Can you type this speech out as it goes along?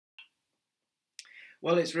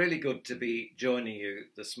Well, it's really good to be joining you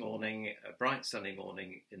this morning, a bright sunny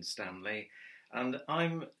morning in Stanley, and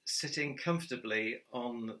I'm sitting comfortably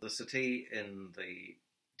on the settee in the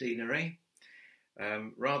Deanery,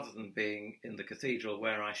 rather than being in the Cathedral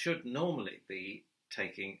where I should normally be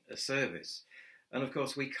taking a service. And of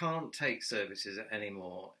course, we can't take services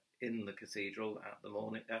anymore in the Cathedral at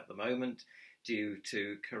the moment due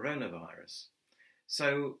to coronavirus.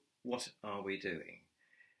 So what are we doing?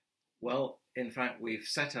 Well, in fact, we've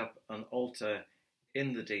set up an altar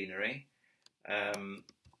in the Deanery,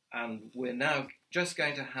 and we're now just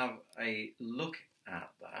going to have a look at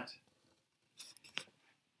that.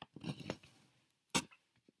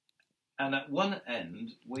 And at one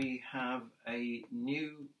end, we have a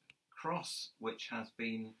new cross which has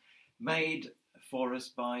been made for us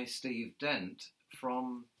by Steve Dent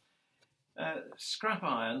from scrap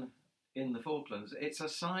iron in the Falklands. It's a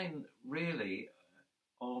sign, really,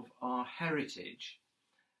 of our heritage,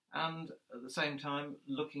 and at the same time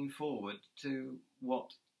looking forward to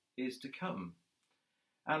what is to come.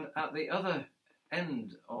 And at the other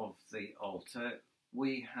end of the altar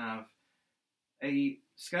we have a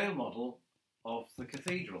scale model of the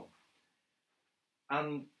Cathedral,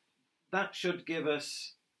 and that should give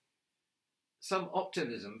us some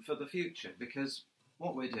optimism for the future, because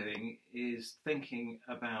what we're doing is thinking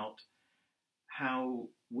about how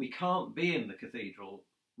we can't be in the Cathedral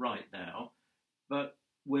right now, but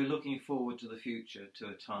we're looking forward to the future, to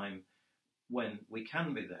a time when we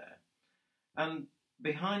can be there. And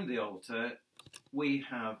behind the altar we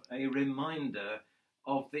have a reminder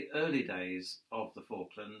of the early days of the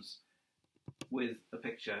Falklands with a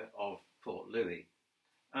picture of Port Louis.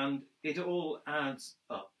 And it all adds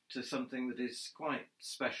up to something that is quite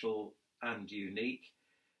special and unique,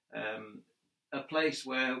 a place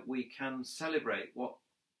where we can celebrate what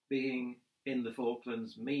being in the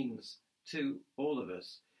Falklands means to all of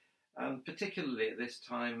us, and particularly at this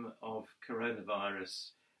time of coronavirus,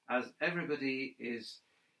 as everybody is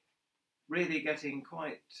really getting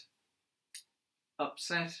quite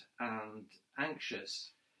upset and anxious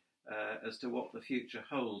as to what the future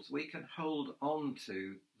holds. We can hold on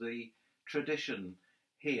to the tradition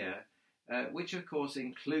here, which of course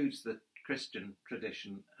includes the Christian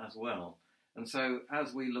tradition as well. And so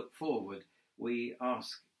as we look forward, we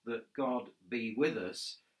ask that God be with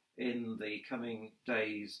us in the coming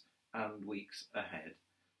days and weeks ahead.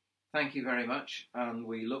 Thank you very much, and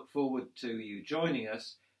we look forward to you joining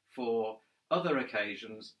us for other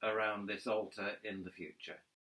occasions around this altar in the future.